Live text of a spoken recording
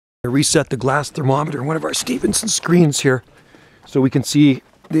I reset the glass thermometer in one of our Stevenson screens here so we can see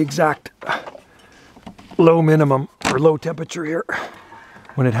the exact low minimum or low temperature here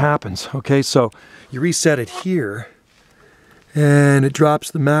when it happens. Okay, so you reset it here and it drops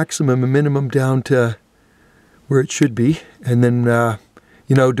the maximum and minimum down to where it should be, and then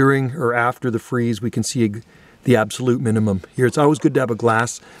you know, during or after the freeze we can see the absolute minimum here. It's always good to have a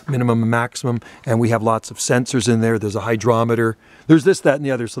glass minimum and maximum, and we have lots of sensors in there. There's a hydrometer, there's this, that, and the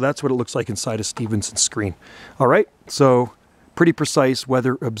other. So that's what it looks like inside a Stevenson screen. All right, so pretty precise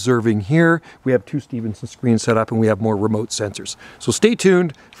weather observing here. We have 2 Stevenson screens set up and we have more remote sensors. So stay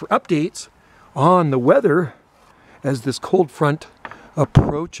tuned for updates on the weather as this cold front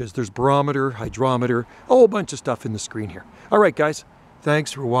approaches. There's barometer, hydrometer, a whole bunch of stuff in the screen here. All right, guys,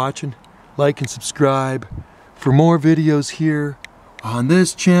 thanks for watching. Like and subscribe for more videos here on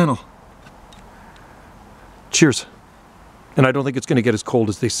this channel. Cheers. And I don't think it's going to get as cold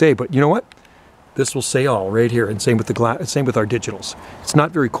as they say, but you know what? This will say all right here, and same with the same with our digitals. It's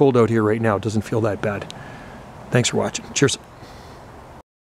not very cold out here right now. It doesn't feel that bad. Thanks for watching. Cheers.